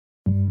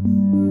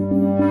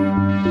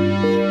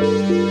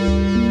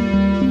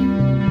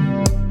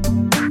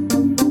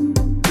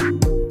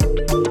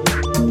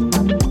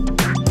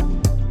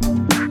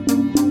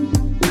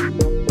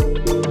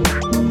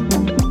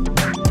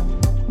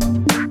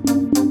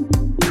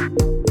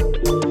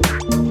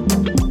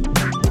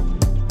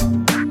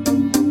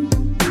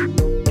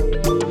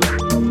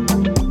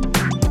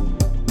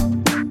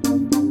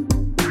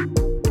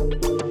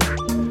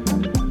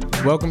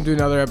Welcome to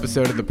another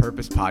episode of the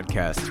Purpose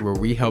Podcast, where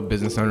we help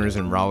business owners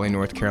in Raleigh,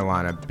 North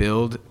Carolina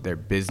build their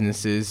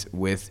businesses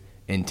with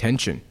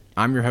intention.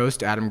 I'm your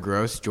host, Adam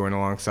Gross, joined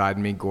alongside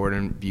me,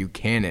 Gordon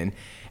Buchanan,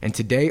 and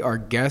today our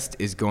guest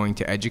is going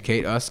to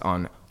educate us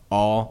on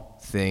all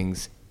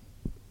things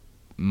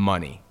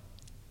money,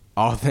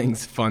 all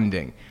things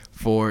funding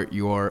for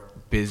your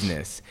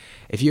business.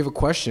 If you have a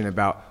question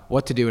about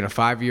what to do in a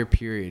 5-year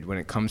period when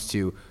it comes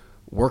to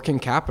working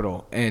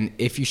capital, and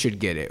if you should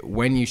get it,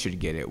 when you should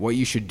get it, what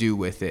you should do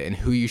with it, and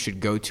who you should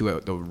go to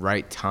at the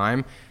right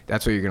time,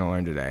 that's what you're going to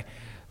learn today.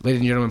 Ladies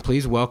and gentlemen,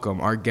 please welcome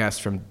our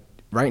guest from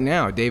right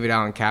now, David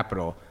Allen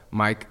Capital,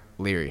 Mike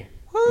Leary.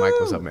 Woo! Mike,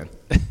 what's up, man?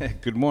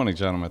 Good morning,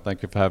 gentlemen.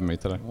 Thank you for having me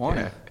today.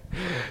 Morning.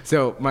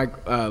 So,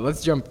 Mike,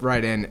 let's jump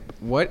right in.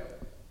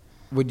 What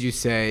would you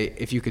say,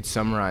 if you could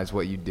summarize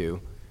what you do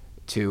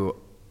to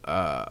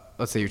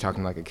let's say you're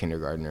talking like a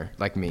kindergartner,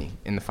 like me,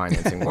 in the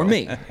financing world. Or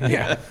me.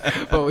 Yeah.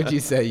 What would you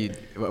say,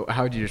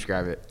 how would you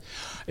describe it?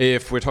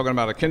 If we're talking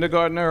about a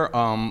kindergartner,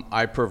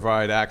 I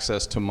provide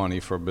access to money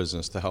for a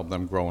business to help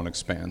them grow and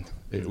expand.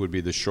 It would be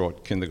the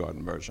short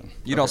kindergarten version.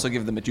 You'd also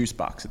give them a juice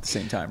box at the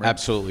same time, right?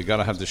 Absolutely. Got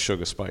to have the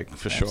sugar spike,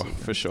 for Absolutely. sure,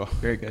 for sure.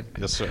 Very good.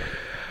 Yes, sir.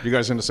 You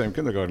guys are in the same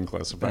kindergarten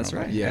class, apparently.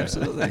 That's right. Yeah.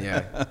 Absolutely.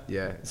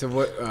 Yeah. So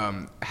what?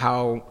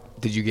 How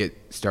did you get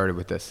started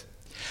with this?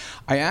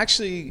 I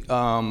actually,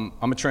 I'm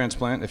a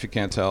transplant, if you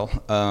can't tell.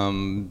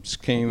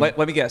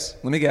 Let me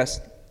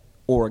guess.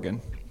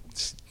 Oregon.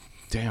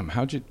 Damn,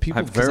 how'd you,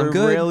 people Because very I'm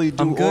good. rarely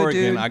do I'm good,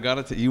 Oregon. dude. I got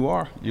it. You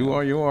are.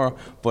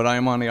 But I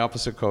am on the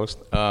opposite coast,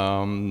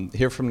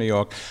 here from New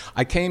York.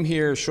 I came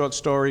here, short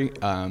story,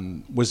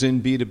 was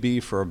in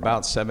B2B for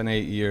about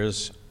 7-8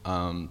 years.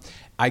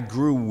 I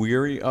grew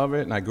weary of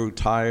it, and I grew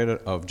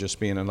tired of just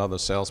being another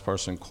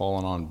salesperson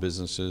calling on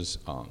businesses.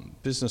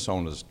 Business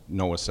owners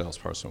know a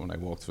salesperson when they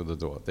walk through the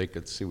door. They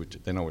could see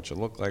they know what you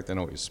look like, they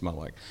know what you smell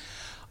like.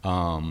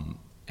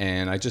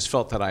 And I just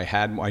felt that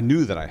I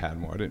knew that I had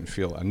more.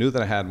 I knew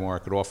that I had more, I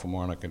could offer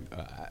more, and I could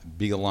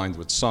be aligned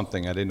with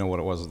something. I didn't know what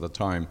it was at the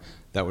time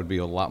that would be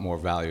a lot more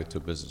value to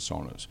business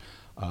owners.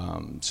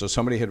 So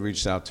somebody had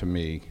reached out to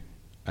me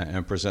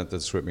and presented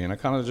this with me, and I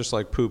kind of just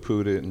like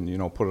poo-pooed it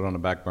and put it on the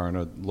back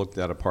burner, looked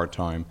at it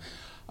part-time.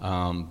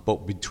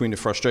 But between the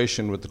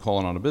frustration with the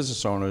calling on the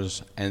business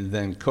owners and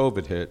then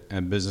COVID hit,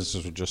 and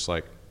businesses were just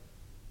like,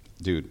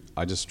 dude,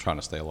 I'm just trying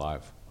to stay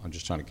alive. I'm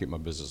just trying to keep my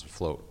business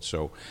afloat.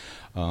 So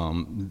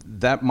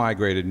that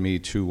migrated me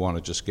to want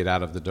to just get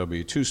out of the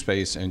W-2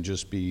 space and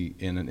just be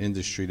in an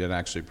industry that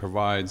actually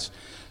provides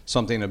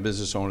something that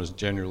business owners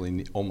generally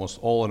need, almost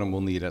all of them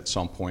will need at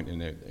some point in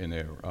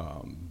their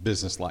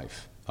business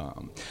life.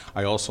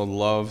 I also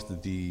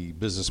loved the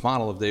business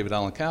model of David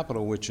Allen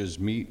Capital, which is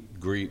meet,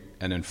 greet,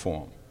 and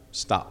inform.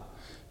 Stop.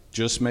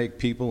 Just make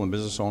people and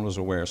business owners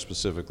aware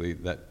specifically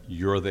that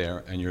you're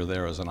there and you're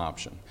there as an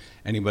option.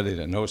 Anybody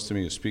that knows to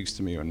me or speaks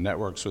to me or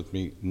networks with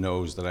me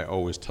knows that I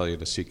always tell you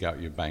to seek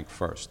out your bank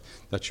first.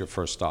 That's your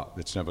first stop.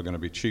 It's never going to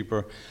be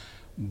cheaper,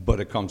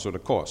 but it comes with a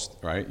cost,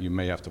 right? You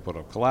may have to put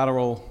up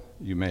collateral.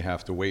 You may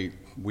have to wait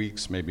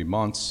weeks, maybe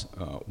months.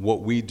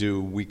 What we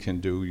do, we can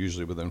do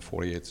usually within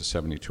 48 to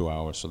 72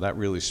 hours. So that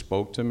really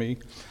spoke to me.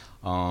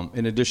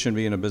 In addition to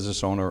being a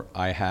business owner,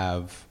 I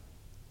have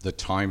the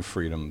time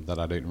freedom that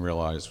I didn't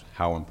realize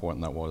how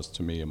important that was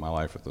to me in my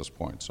life at this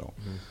point. So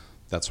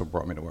that's what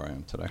brought me to where I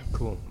am today.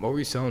 Cool. What were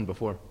you selling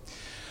before?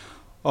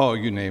 Oh,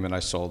 you name it, I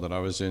sold it. I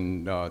was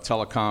in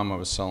telecom. I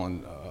was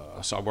selling,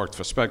 so I worked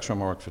for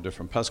Spectrum. I worked for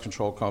different pest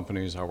control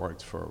companies. I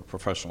worked for a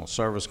professional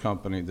service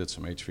company, did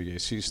some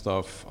HVAC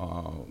stuff,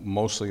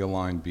 mostly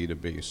aligned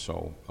B2B.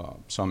 So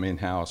some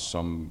in-house,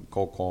 some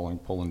cold calling,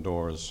 pulling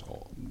doors,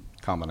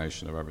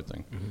 combination of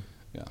everything.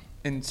 Yeah.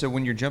 And so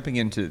when you're jumping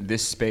into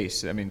this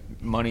space, I mean,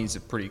 money's a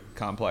pretty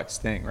complex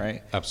thing,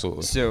 right?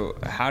 Absolutely. So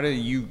how did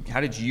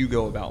you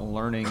go about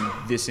learning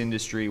this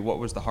industry? What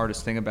was the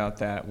hardest thing about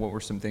that? What were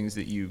some things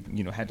that you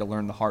had to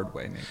learn the hard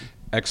way, maybe?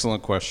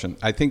 Excellent question.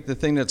 I think the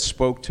thing that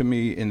spoke to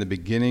me in the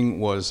beginning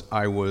was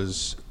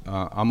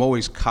I'm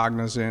always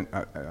cognizant.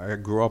 I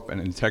grew up, and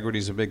integrity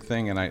is a big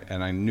thing, and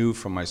I knew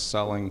from my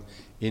selling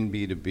in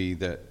B2B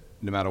that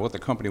no matter what the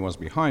company was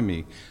behind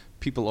me,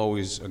 people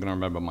always are going to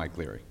remember Mike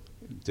Leary.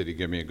 Did he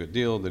give me a good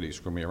deal? Did he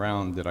screw me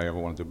around? Did I ever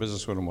want to do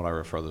business with him? Would I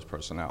refer this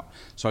person out?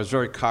 So I was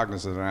very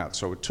cognizant of that.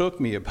 So it took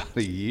me about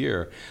a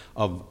year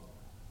of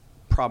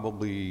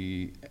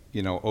probably,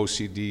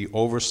 OCD,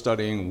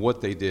 overstudying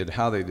what they did,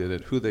 how they did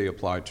it, who they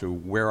applied to,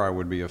 where I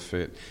would be a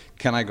fit.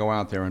 Can I go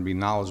out there and be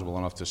knowledgeable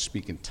enough to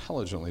speak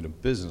intelligently to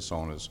business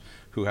owners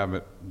who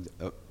have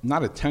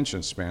not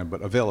attention span,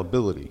 but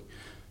availability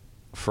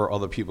for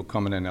other people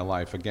coming in their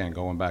life? Again,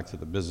 going back to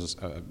the business,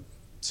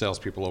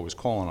 salespeople always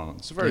calling on them.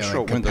 It's a very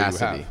short window you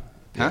have.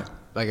 Huh?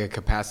 Like a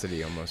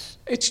capacity almost.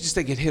 It's just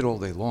they get hit all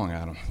day long,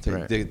 Adam.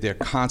 They're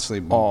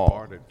constantly All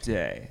bombarded.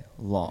 day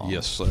long.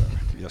 Yes, sir.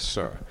 Yes,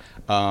 sir.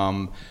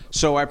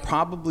 So I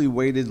probably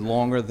waited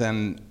longer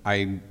than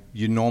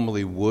you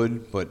normally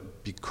would,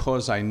 but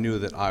because I knew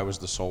that I was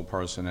the sole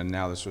person, and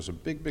now this was a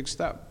big, big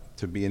step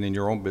to being in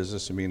your own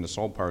business and being the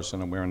sole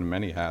person and wearing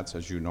many hats,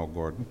 as you know,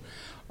 Gordon.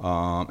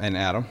 and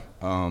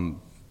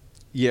Adam.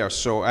 Yeah,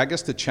 so I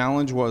guess the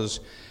challenge was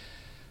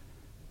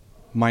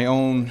my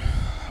own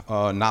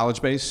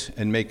knowledge base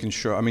and making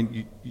sure, I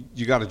mean,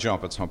 you got to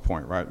jump at some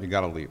point, right? You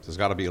got to leap. There's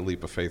got to be a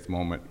leap of faith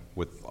moment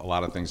with a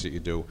lot of things that you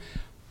do.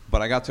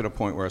 But I got to the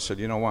point where I said,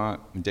 you know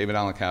what? David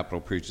Allen Capital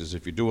preaches,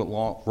 if you do it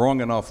long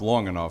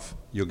enough,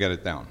 you'll get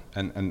it down.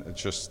 And it's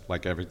just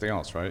like everything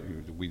else, right?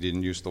 We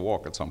didn't used to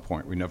walk at some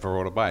point. We never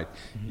rode a bike.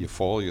 Mm-hmm. You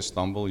fall, you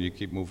stumble, you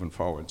keep moving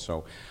forward.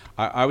 So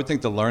I would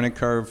think the learning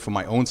curve for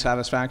my own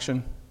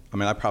satisfaction, I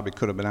mean, I probably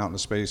could have been out in the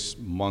space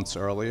months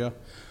earlier,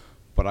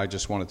 but I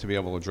just wanted to be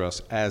able to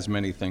address as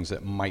many things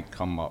that might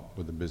come up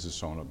with a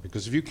business owner.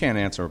 Because if you can't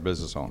answer a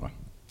business owner,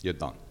 you're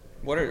done.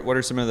 What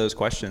are some of those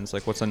questions?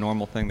 Like, what's a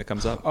normal thing that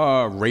comes up?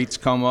 Rates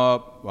come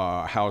up.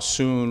 How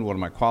soon? What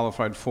am I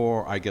qualified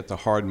for? I get the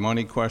hard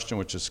money question,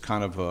 which is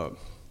kind of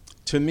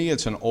to me,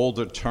 it's an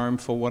older term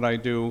for what I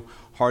do.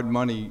 Hard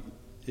money,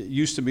 it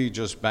used to be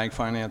just bank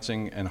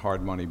financing and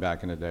hard money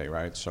back in the day,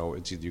 right? So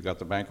it's either you got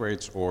the bank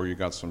rates or you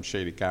got some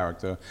shady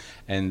character.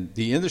 And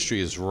the industry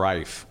is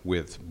rife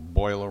with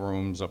boiler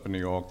rooms up in New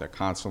York that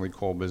constantly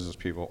call business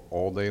people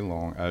all day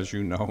long, as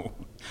you know.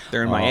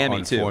 They're in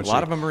Miami too. A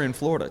lot of them are in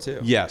Florida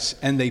too. Yes,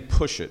 and they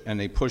push it, and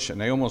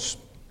they almost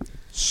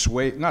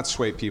not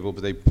sway people,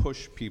 but they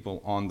push people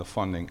on the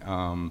funding.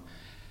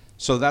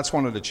 So that's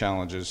one of the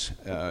challenges,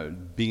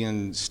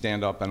 being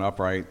stand up and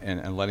upright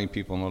and letting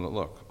people know that,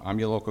 look, I'm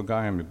your local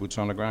guy, I'm your boots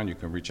on the ground, you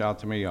can reach out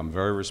to me, I'm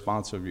very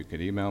responsive, you can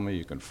email me,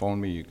 you can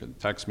phone me, you can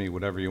text me,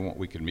 whatever you want,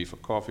 we can meet for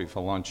coffee,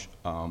 for lunch.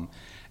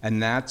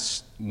 And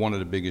that's one of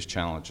the biggest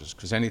challenges,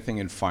 because anything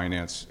in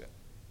finance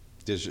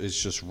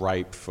is just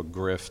ripe for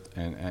grift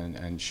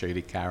and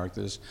shady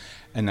characters,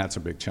 and that's a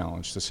big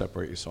challenge to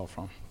separate yourself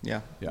from. Yeah.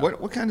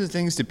 What kinds of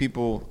things do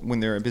people, when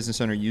they're a business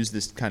owner, use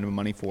this kind of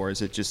money for?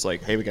 Is it just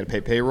like, hey, we got to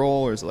pay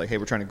payroll, or is it like, hey,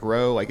 we're trying to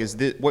grow? Like, is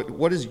this,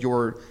 what is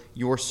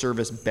your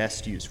service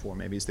best used for?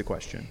 Maybe is the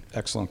question.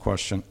 Excellent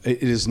question.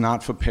 It is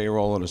not for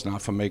payroll. It is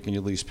not for making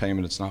your lease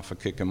payment. It's not for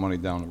kicking money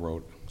down the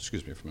road.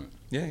 Excuse me for a minute.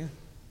 Yeah.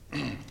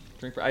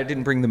 I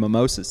didn't bring the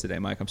mimosas today,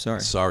 Mike. I'm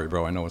sorry. Sorry,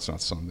 bro. I know it's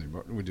not Sunday,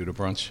 but we do the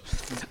brunch.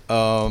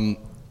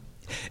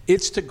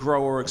 It's to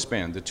grow or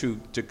expand, the two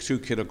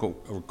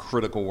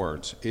critical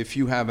words. If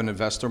you have an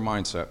investor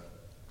mindset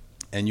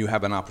and you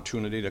have an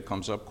opportunity that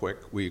comes up quick,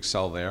 we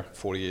excel there.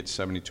 48 to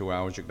 72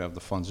 hours, you can have the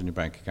funds in your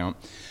bank account.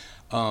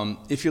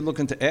 If you're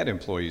looking to add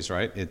employees,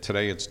 right?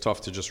 Today it's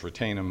tough to just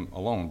retain them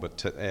alone, but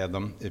to add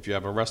them, if you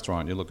have a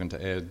restaurant, you're looking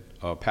to add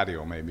a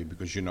patio maybe,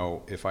 because you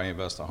know if I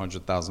invest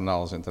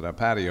 $100,000 into that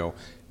patio,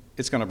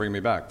 it's going to bring me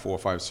back $400,000,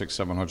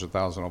 $500,000,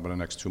 $700,000 over the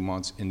next 2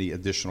 months in the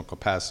additional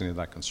capacity that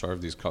I can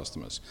serve these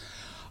customers.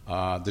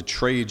 The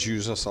trades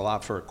use us a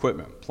lot for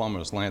equipment: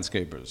 plumbers,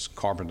 landscapers,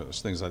 carpenters,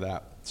 things like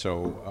that.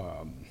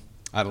 So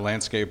I had a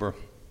landscaper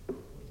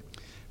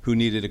who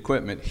needed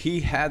equipment. He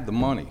had the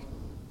money,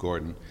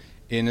 Gordon,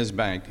 in his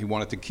bank. He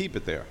wanted to keep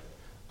it there.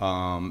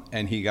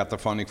 And he got the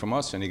funding from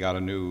us, and he got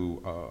a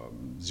new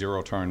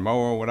zero-turn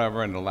mower or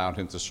whatever, and it allowed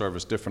him to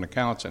service different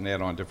accounts and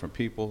add on different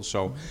people.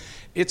 So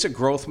it's a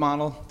growth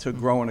model to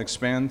grow and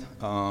expand.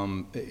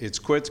 It's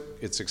quick,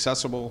 it's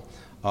accessible,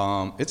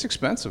 it's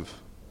expensive.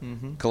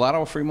 Mm-hmm.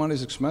 Collateral-free money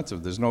is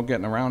expensive. There's no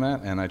getting around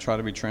that, and I try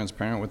to be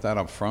transparent with that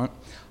up front.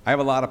 I have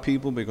a lot of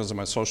people, because of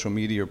my social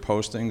media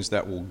postings,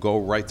 that will go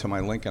right to my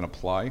link and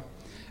apply,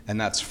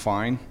 and that's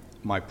fine.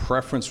 My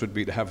preference would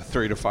be to have a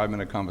 3 to 5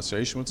 minute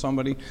conversation with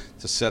somebody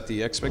to set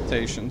the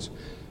expectations,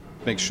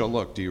 make sure,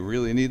 look, do you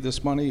really need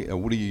this money, or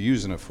what are you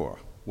using it for?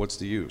 What's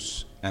the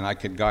use? And I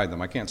could guide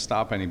them. I can't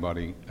stop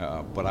anybody,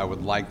 but I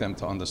would like them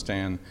to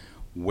understand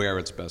where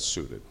it's best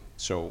suited.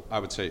 So I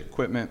would say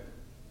equipment,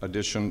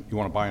 addition, you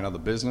want to buy another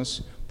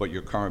business, but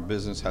your current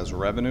business has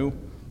revenue,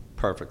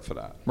 perfect for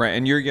that. Right,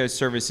 and your guys'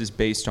 service is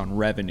based on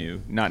revenue,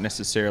 not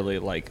necessarily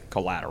like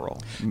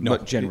collateral,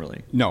 but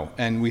generally. No,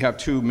 and we have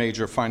two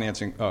major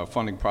financing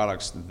funding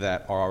products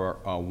that are,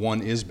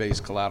 one is base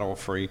collateral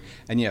free,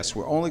 and yes,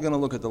 we're only going to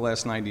look at the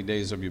last 90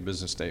 days of your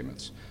business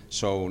statements.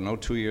 So no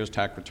 2 years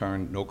tax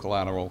return, no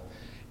collateral.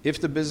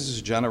 If the business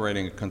is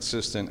generating a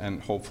consistent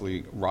and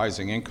hopefully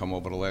rising income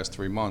over the last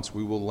 3 months,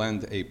 we will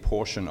lend a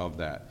portion of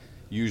that.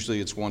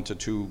 Usually it's 1 to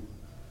 2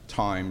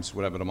 times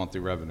whatever the monthly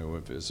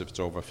revenue is if it's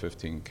over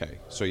 15K.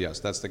 So yes,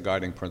 that's the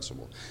guiding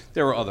principle.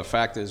 There are other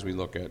factors. We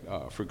look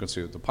at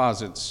frequency of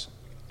deposits.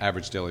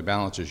 Average daily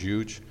balance is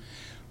huge.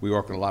 We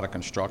work with a lot of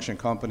construction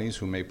companies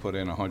who may put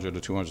in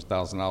 $100,000 to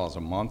 $200,000 a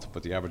month,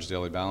 but the average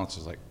daily balance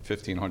is like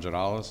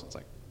 $1,500. It's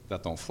like,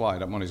 that don't fly.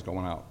 That money's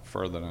going out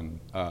faster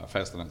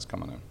than it's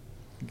coming in.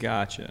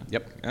 Gotcha.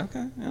 Yep.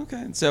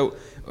 Okay. So,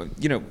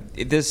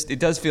 it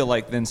does feel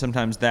like then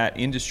sometimes that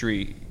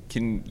industry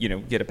can,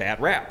 get a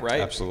bad rap,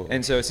 right? Absolutely.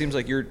 And so it seems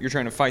like you're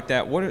trying to fight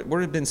that. What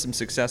have been some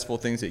successful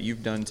things that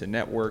you've done to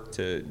network,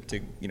 to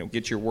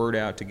get your word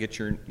out, to get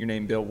your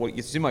name built?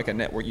 You seem like you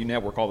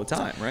network all the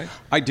time, right?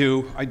 I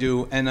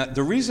do. And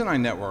the reason I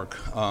network,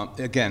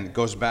 again,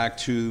 goes back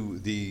to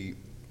the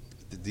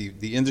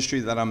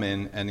industry that I'm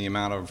in and the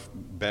amount of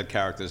bad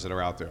characters that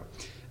are out there.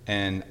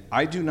 And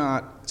I do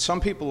not, some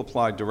people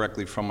apply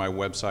directly from my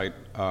website,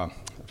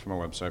 from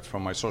my website,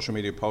 from my social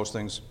media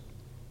postings.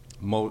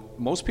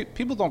 Most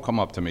people don't come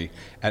up to me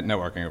at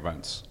networking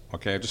events.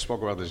 Okay, I just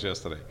spoke about this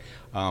yesterday,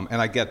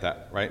 and I get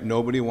that, right?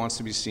 Nobody wants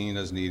to be seen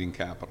as needing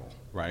capital,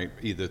 right?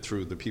 Either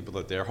through the people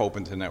that they're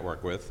hoping to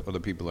network with or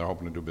the people they're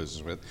hoping to do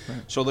business with.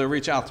 Right. So they'll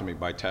reach out to me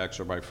by text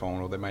or by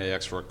phone, or they may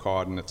ask for a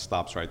card, and it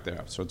stops right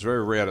there. So it's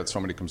very rare that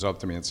somebody comes up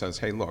to me and says,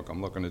 "Hey, look,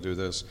 I'm looking to do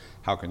this.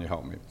 How can you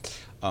help me?"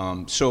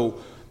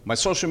 So my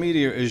social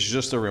media is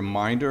just a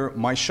reminder.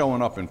 My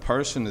showing up in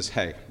person is,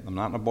 hey, I'm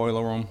not in a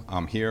boiler room.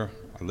 I'm here.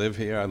 I live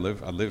here, I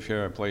live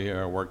here, I play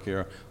here, I work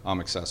here, I'm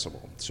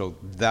accessible. So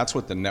that's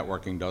what the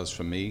networking does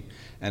for me,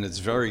 and it's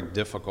very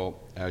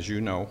difficult, as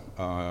you know.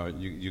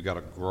 You got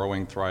a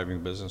growing,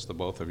 thriving business, the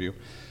both of you.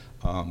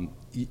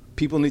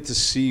 People need to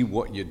see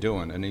what you're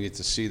doing, and they need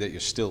to see that you're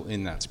still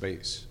in that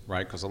space,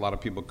 right? Because a lot of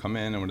people come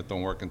in, and when it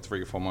don't work in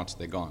 3 or 4 months,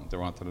 they're gone.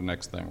 They're on to the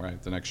next thing,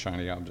 right? The next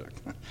shiny object.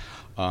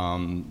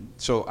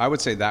 So I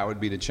would say that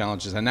would be the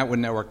challenges, and that's what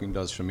networking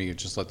does for me. It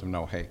just let them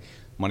know, hey,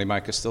 Money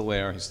Mike is still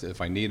there. If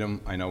I need him,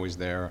 I know he's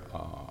there.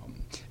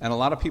 And a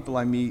lot of people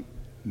I meet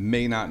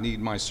may not need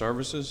my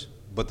services,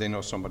 but they know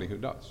somebody who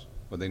does,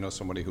 or they know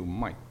somebody who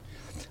might.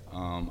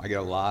 I get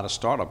a lot of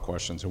startup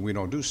questions, and we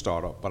don't do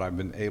startup, but I've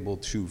been able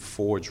to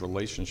forge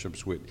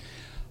relationships with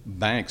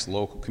banks,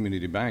 local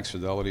community banks.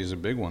 Fidelity is a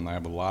big one. I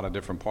have a lot of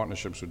different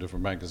partnerships with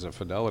different bankers at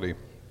Fidelity,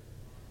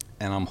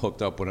 and I'm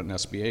hooked up with an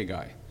SBA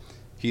guy.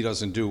 He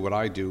doesn't do what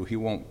I do. He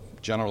won't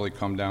generally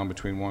come down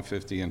between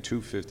 150 and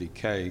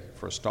 250K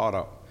for a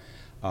startup.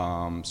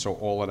 So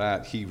all of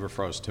that he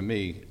refers to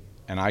me,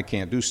 and I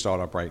can't do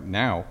startup right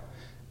now,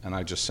 and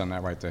I just send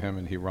that right to him,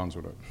 and he runs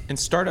with it. And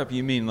startup,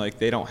 you mean like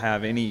they don't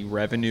have any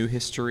revenue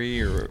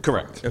history, or?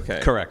 Correct.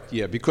 Okay. Correct.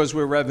 Yeah, because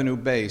we're revenue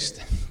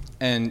based,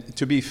 and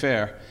to be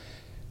fair,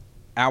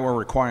 our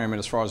requirement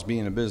as far as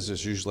being in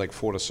business is usually like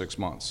 4 to 6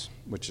 months,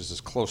 which is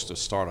as close to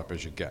startup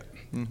as you get.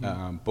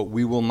 Mm-hmm. But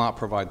we will not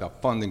provide the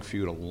funding for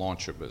you to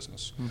launch your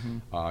business.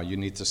 Mm-hmm. You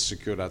need to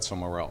secure that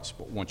somewhere else.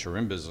 But once you're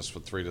in business for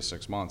 3 to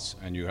 6 months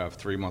and you have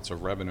 3 months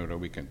of revenue that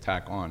we can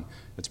tack on,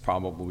 it's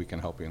probable we can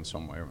help you in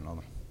some way or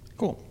another.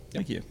 Cool.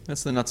 Thank you.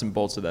 That's the nuts and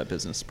bolts of that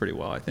business pretty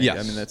well, I think. Yes.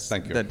 I mean,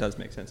 Thank you. That does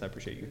make sense. I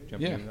appreciate you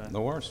jumping into that.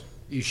 No worries.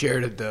 You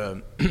shared at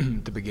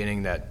the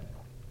beginning that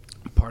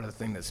part of the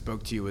thing that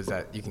spoke to you was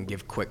that you can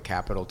give quick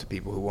capital to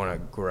people who want to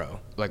grow,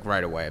 like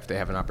right away, if they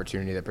have an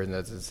opportunity that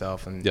presents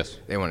itself and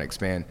they want to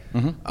expand.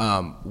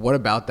 Mm-hmm. What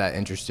about that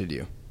interested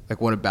you? Like,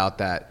 what about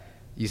that?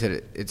 You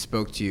said it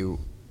spoke to you.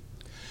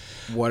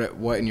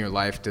 What in your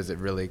life does it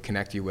really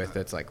connect you with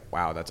that's like,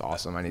 wow, that's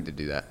awesome, I need to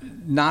do that?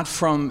 Not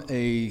from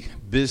a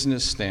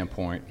business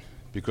standpoint,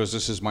 because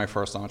this is my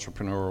first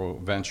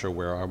entrepreneurial venture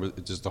where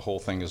just the whole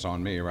thing is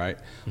on me, right?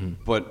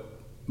 Mm-hmm. But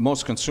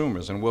most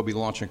consumers, and we'll be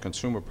launching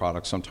consumer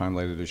products sometime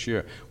later this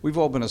year, we've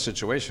all been in a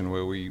situation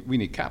where we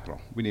need capital.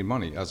 We need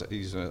money as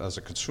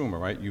a consumer,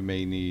 right? You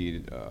may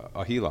need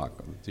a HELOC.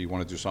 Do you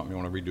want to do something?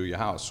 You want to redo your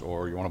house,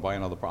 or you want to buy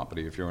another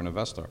property if you're an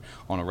investor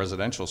on a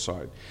residential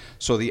side.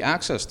 So the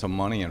access to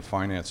money and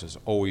finances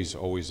always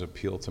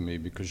appeal to me,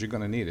 because you're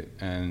going to need it.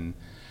 And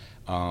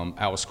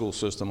our school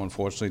system,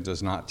 unfortunately,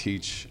 does not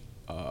teach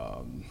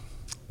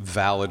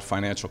valid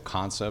financial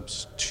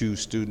concepts to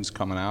students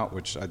coming out,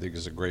 which I think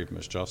is a grave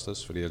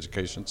misjustice for the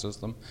education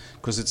system,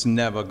 because it's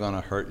never going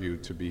to hurt you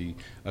to be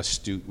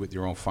astute with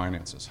your own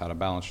finances, how to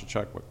balance your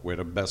checkbook, where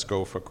to best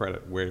go for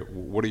credit,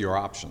 what are your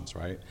options,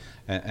 right?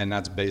 And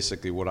that's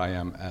basically what I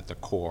am at the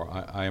core.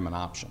 I am an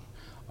option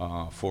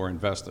for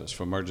investors,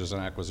 for mergers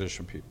and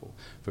acquisition people,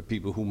 for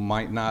people who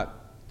might not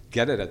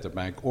get it at the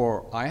bank,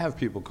 or I have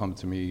people come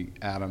to me,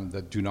 Adam,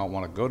 that do not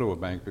want to go to a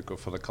bank because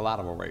for the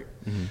collateral rate,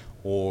 mm-hmm.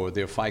 or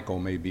their FICO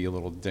may be a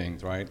little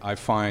dinged, right? I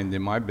find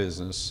in my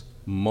business,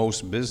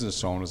 most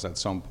business owners at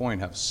some point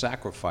have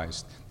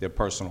sacrificed their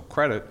personal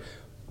credit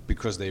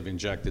because they've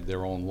injected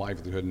their own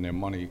livelihood and their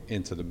money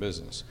into the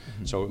business.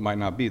 Mm-hmm. So it might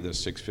not be the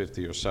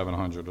 650 or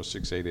 700 or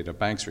 680 that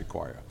banks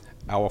require.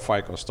 Our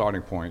FICO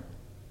starting point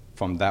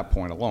from that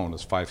point alone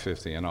is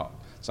 550 and up.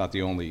 It's not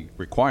the only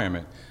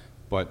requirement,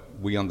 but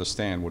we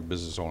understand what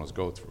business owners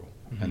go through,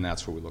 mm-hmm. and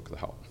that's where we look to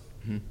help.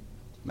 Mm-hmm.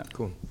 Yeah.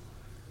 Cool.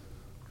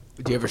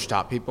 Do you ever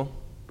stop people?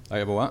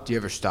 I ever what? Do you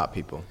ever stop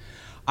people?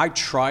 I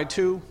try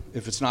to,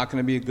 if it's not going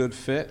to be a good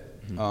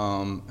fit.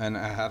 Mm-hmm. And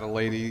I had a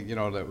lady,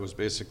 that was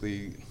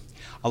basically,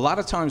 a lot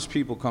of times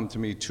people come to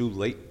me too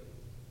late.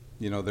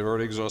 They've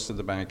already exhausted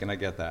the bank, and I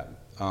get that.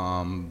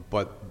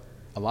 But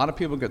a lot of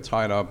people get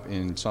tied up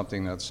in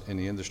something that's in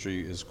the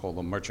industry is called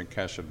a merchant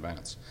cash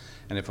advance.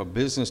 And if a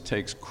business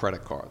takes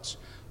credit cards,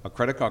 a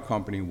credit card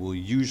company will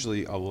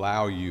usually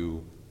allow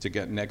you to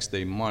get next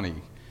day money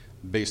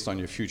based on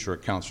your future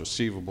accounts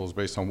receivables,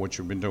 based on what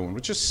you've been doing,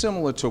 which is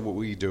similar to what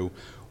we do.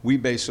 We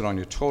base it on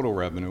your total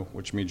revenue,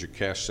 which means your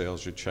cash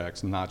sales, your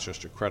checks, not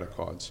just your credit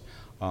cards.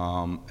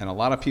 And a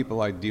lot of people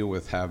I deal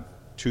with have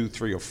 2,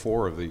 3, or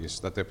 4 of these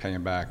that they're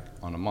paying back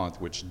on a month,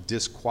 which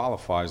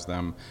disqualifies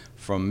them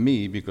from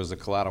me, because the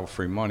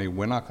collateral-free money,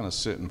 we're not going to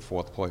sit in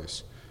 4th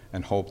place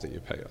and hope that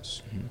you pay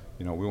us.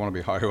 Mm-hmm. We want to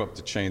be higher up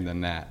the chain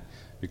than that,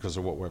 because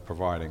of what we're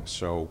providing.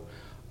 So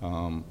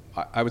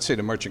I would say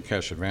the merchant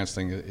cash advance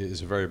thing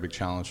is a very big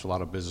challenge for a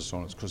lot of business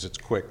owners because it's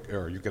quick,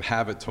 or you could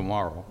have it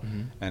tomorrow,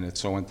 and it's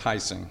so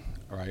enticing,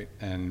 right?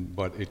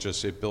 But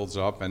it builds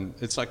up, and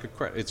it's like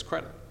it's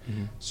credit.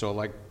 So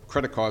like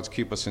credit cards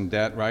keep us in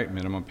debt, right?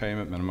 Minimum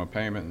payment,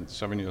 and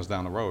 7 years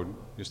down the road,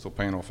 you're still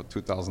paying off a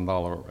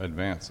 $2,000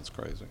 advance. It's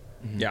crazy.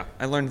 Yeah,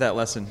 I learned that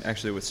lesson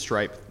actually with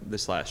Stripe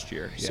this last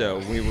year. Yeah. So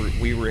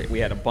we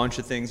had a bunch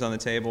of things on the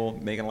table,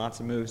 making lots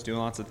of moves, doing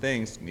lots of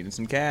things, needing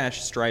some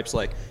cash. Stripe's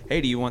like,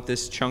 hey, do you want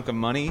this chunk of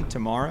money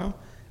tomorrow?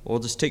 We'll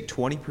just take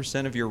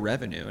 20% of your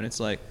revenue, and it's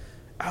like,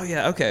 oh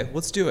yeah, okay,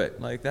 let's do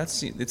it. Like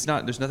it's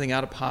not. There's nothing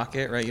out of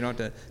pocket, right? You don't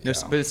have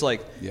to. But it's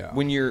like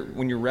when your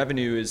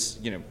revenue is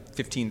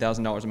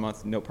 $15,000 a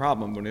month, no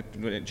problem. When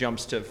it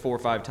jumps to 4 or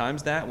 5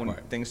 times that, when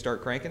things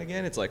start cranking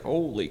again, it's like,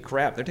 holy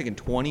crap, they're taking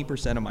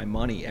 20% of my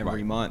money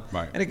every month,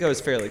 and it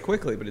goes fairly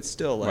quickly, but it's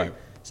still like.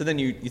 So then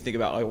you think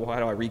about, like, well, how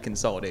do I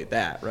reconsolidate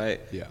that,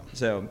 right? Yeah.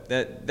 So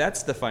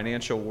that's the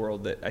financial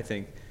world that I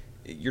think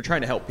you're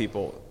trying to help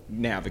people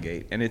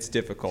navigate, and it's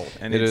difficult,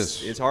 and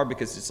it's hard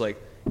because it's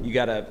like. You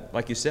gotta,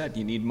 like you said,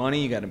 you need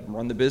money. You gotta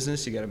run the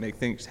business. You gotta make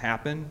things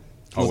happen.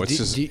 Oh,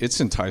 it's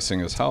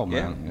enticing as hell,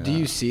 man. Yeah. Do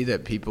you see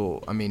that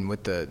people? I mean,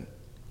 with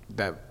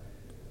that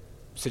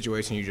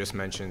situation you just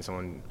mentioned,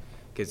 someone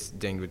gets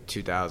dinged with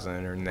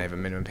 $2,000, or they have a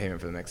minimum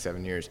payment for the next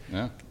 7 years.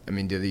 Yeah. I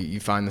mean, do you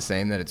find the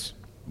same that it's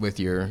with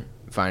your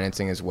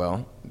financing as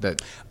well?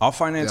 That our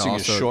financing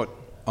is short.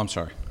 I'm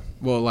sorry.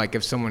 Well, like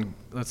if someone,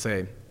 let's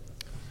say,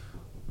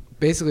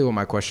 basically, what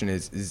my question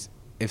is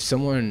if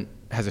someone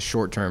has a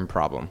short-term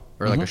problem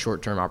or like a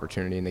short-term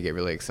opportunity and they get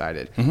really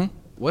excited,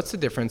 what's the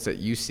difference that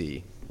you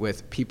see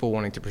with people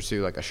wanting to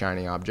pursue like a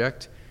shiny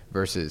object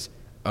versus,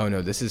 oh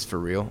no, this is for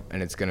real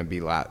and it's going to be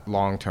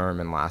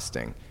long-term and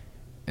lasting,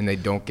 and they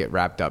don't get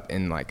wrapped up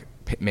in like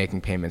making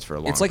payments for a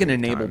long time? It's like an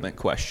enablement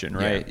question,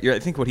 right? Yeah. I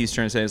think what he's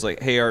trying to say is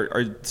like, hey,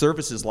 are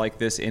services like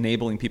this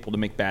enabling people to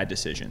make bad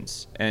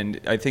decisions? And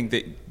I think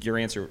that your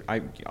answer,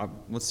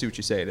 let's see what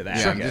you say to that.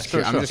 Yeah,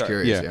 I'm just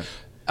curious.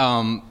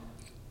 Yeah.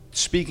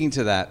 Speaking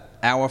to that,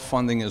 our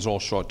funding is all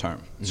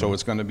short-term. So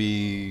it's going to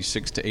be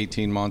 6 to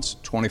 18 months,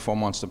 24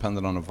 months,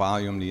 depending on the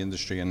volume, the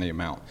industry, and the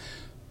amount.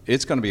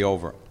 It's going to be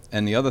over.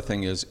 And the other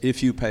thing is,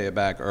 if you pay it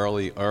back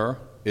earlier,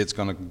 it's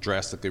going to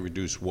drastically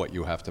reduce what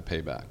you have to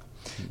pay back.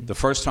 The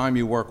first time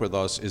you work with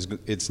us,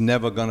 it's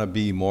never going to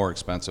be more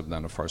expensive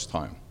than the first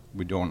time.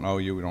 We don't know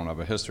you. We don't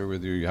have a history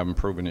with you. You haven't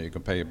proven that you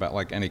can pay it back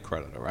like any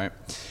creditor, right?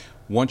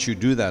 Once you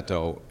do that,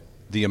 though,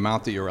 the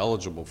amount that you're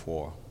eligible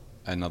for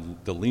and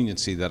the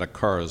leniency that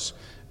occurs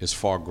is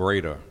far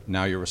greater.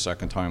 Now you're a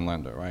second-time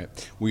lender, right?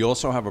 We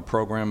also have a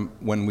program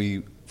when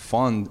we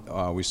fund.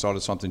 We started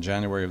something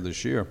January of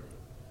this year.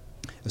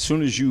 As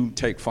soon as you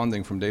take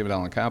funding from David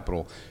Allen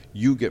Capital,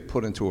 you get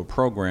put into a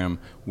program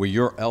where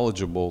you're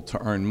eligible to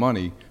earn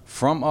money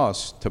from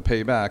us to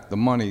pay back the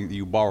money that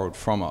you borrowed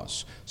from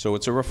us. So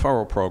it's a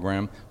referral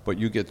program, but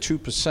you get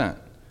 2%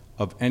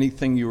 of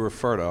anything you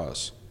refer to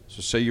us.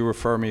 So say you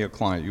refer me a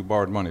client, you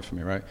borrowed money from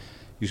me, right?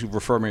 You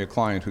refer me a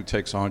client who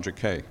takes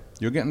 $100K.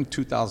 You're getting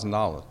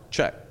 $2,000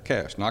 check,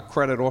 cash, not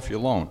credit off your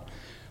loan.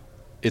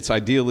 It's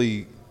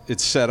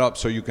set up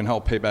so you can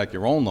help pay back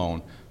your own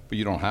loan, but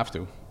you don't have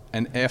to.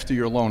 And after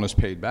your loan is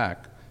paid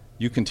back,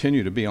 you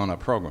continue to be on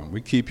that program.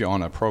 We keep you on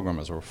that program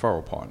as a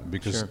referral partner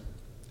because,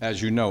 as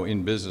you know,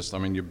 in business, I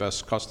mean, your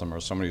best customer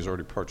is somebody who's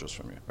already purchased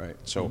from you, right?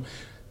 So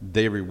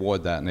they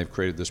reward that, and they've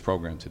created this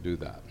program to do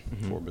that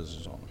for a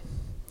business owner.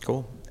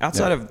 Cool.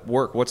 Outside of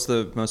work, what's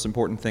the most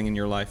important thing in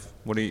your life?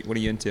 What are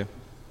you into?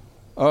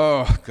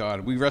 Oh,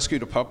 God. We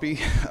rescued a puppy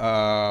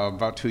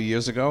about 2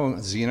 years ago,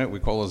 Zenith. We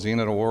call her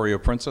Zenith, a warrior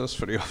princess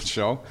for the old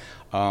show.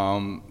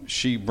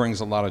 She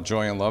brings a lot of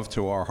joy and love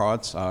to our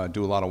hearts. I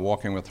do a lot of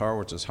walking with her,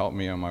 which has helped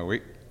me on my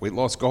weight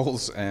loss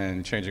goals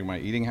and changing my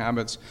eating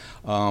habits.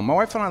 My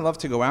wife and I love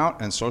to go out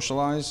and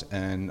socialize,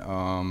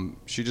 and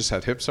she just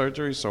had hip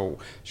surgery, so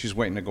she's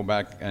waiting to go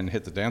back and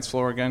hit the dance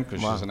floor again because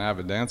she's an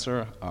avid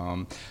dancer.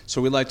 So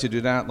we like to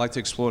do that, like to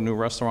explore new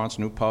restaurants,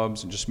 new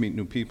pubs, and just meet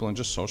new people and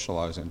just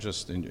socialize and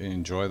just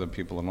enjoy the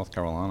people of North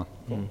Carolina.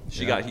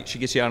 She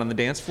gets you out on the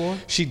dance floor?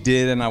 She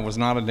did, and I was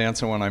not a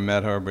dancer when I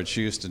met her, but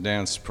she used to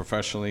dance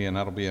professionally, and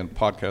that'll be a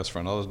podcast for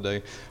another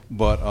day.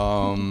 But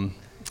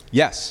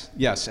yes,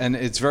 and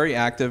it's very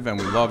active, and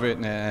we love it.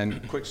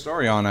 And quick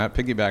story on that,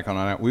 piggyback on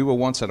that, we were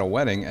once at a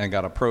wedding and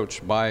got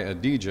approached by a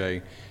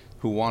DJ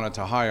who wanted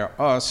to hire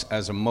us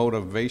as a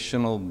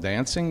motivational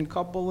dancing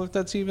couple, if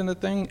that's even a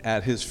thing,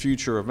 at his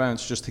future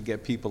events just to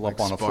get people up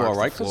on the floor,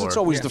 right? Because it's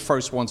always the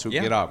first ones who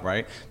get up,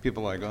 right?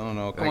 People are like, oh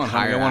no, come on,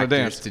 honey, I want to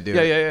dance. To do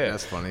it.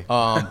 That's funny.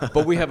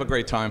 But we have a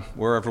great time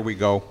wherever we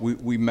go.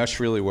 We mesh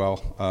really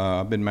well.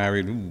 I've been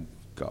married,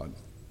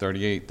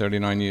 38,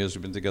 39 years.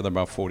 We've been together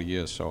about 40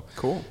 years. So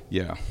cool.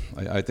 Yeah,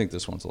 I think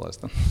this one's the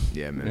last one.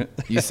 Yeah, man.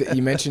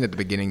 You mentioned at the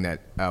beginning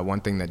that one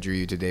thing that drew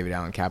you to David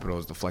Allen Capital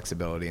is the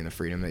flexibility and the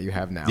freedom that you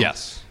have now.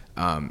 Yes.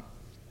 Can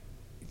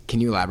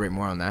you elaborate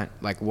more on that?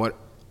 Like what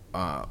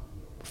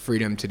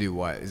freedom to do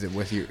what? Is it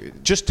with you?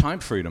 Just time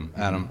freedom,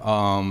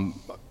 Adam.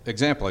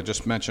 example, I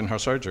just mentioned her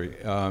surgery.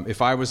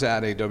 If I was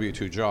at a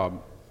W-2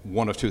 job,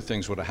 one of two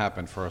things would have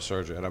happened for her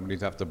surgery. I would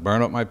either have to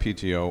burn up my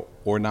PTO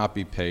or not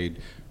be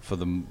paid for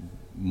the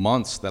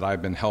months that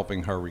I've been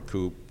helping her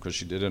recoup, because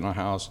she did it in her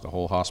house, the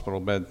whole hospital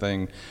bed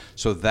thing.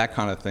 So that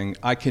kind of thing,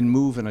 I can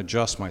move and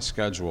adjust my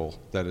schedule.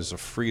 That is a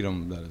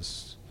freedom that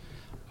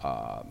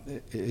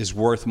is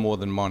worth more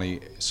than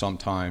money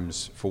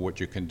sometimes for what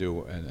you can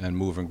do and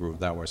move and groove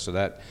that way. So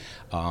that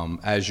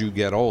as you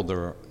get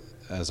older,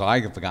 as I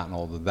have gotten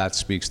older, that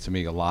speaks to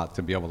me a lot,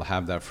 to be able to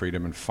have that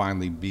freedom and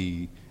finally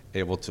be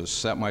able to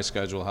set my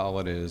schedule how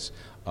it is.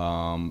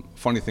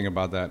 Funny thing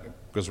about that,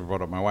 because we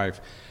brought up my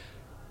wife,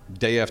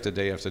 day after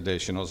day after day,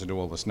 she knows to do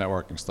all this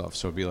networking stuff.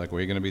 So it'd be like, where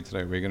are you going to be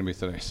today? Where are you going to be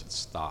today? I said,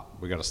 stop.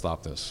 We got to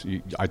stop this.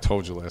 I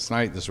told you last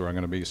night, this is where I'm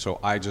going to be. So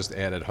I just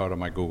added her to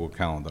my Google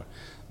Calendar.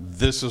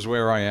 This is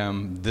where I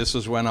am. This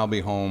is when I'll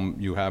be home.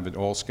 You have it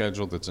all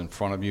scheduled. It's in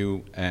front of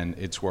you, and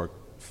it's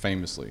worked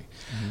famously.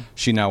 Mm-hmm.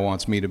 She now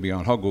wants me to be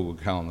on her Google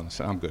Calendar. I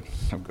said, I'm good.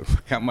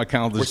 My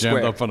calendar's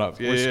jammed up and up.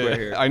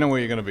 Yeah. I know where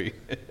you're going to be.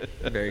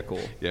 Very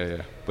cool.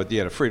 Yeah. But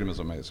yeah, the freedom is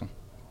amazing.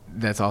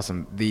 That's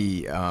awesome.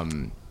 The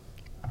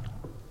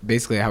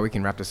basically how we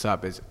can wrap this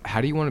up is, how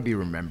do you want to be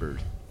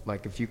remembered?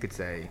 Like, if you could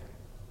say,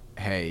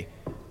 hey,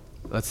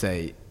 let's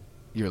say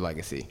your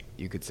legacy,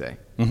 you could say,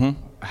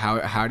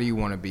 how do you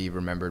want to be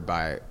remembered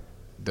by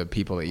the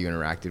people that you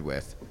interacted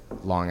with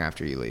long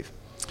after you leave?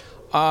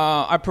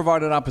 I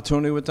provided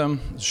opportunity with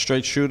them,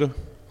 straight shooter,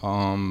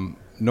 no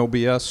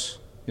BS,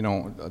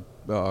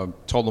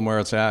 told them where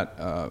it's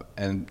at,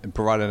 and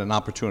provided an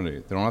opportunity.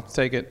 They don't have to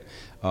take it.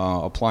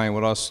 Applying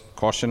with us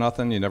costs you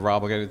nothing. You're never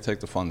obligated to take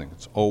the funding.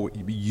 It's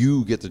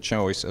you get the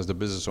choice as the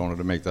business owner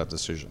to make that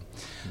decision.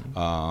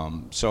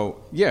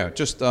 So yeah,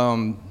 just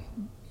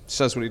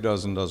says what he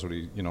does and does what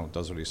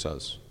he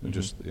says. And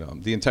just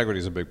the integrity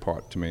is a big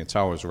part to me. It's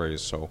how I was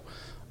raised. So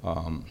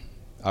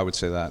I would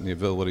say that, and the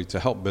ability to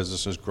help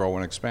businesses grow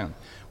and expand,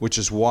 which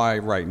is why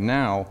right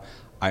now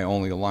I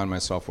only align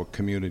myself with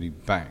community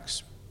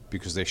banks,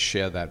 because they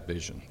share that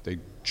vision. They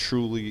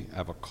truly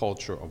have a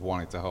culture of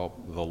wanting to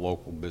help the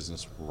local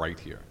business right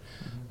here,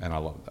 and I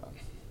love that.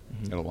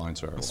 It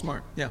aligns very well.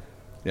 Smart. Yeah.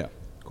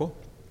 Cool.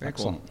 Very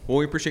Excellent. Cool. Well,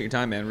 we appreciate your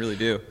time, man. Really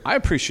do. I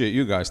appreciate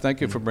you guys. Thank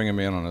you for bringing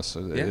me in on this.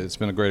 It's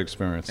been a great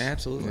experience.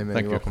 Absolutely. Yeah, man,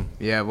 Thank you're you. welcome.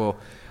 Yeah, well,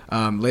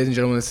 ladies and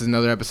gentlemen, this is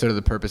another episode of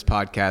The Purpose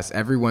Podcast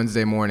every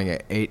Wednesday morning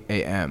at 8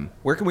 a.m.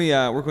 Where can we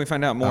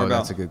find out more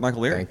about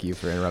Michael Leary? Thank you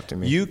for interrupting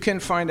me. You can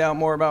find out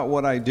more about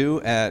what I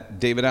do at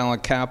David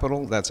Allen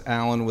Capital. That's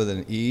Allen with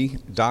an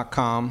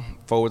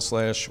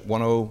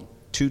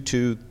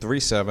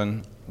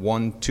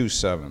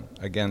E.com/102237-127.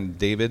 Again,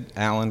 David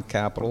Allen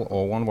Capital,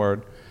 all one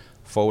word,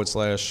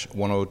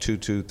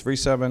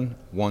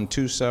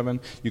 /102237-127.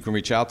 You can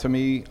reach out to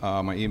me.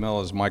 My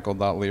email is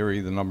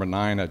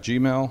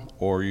michael.leary9@gmail,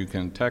 or you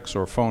can text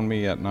or phone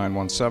me at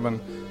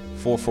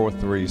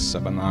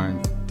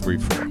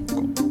 917-443-7934.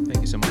 Cool.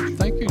 Thank you so much.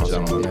 Thank you,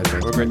 gentlemen. Yeah,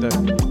 thank Have a great day.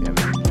 Yeah,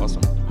 man.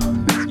 Awesome.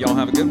 Y'all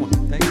have a good one.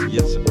 Thanks.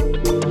 Yes, sir.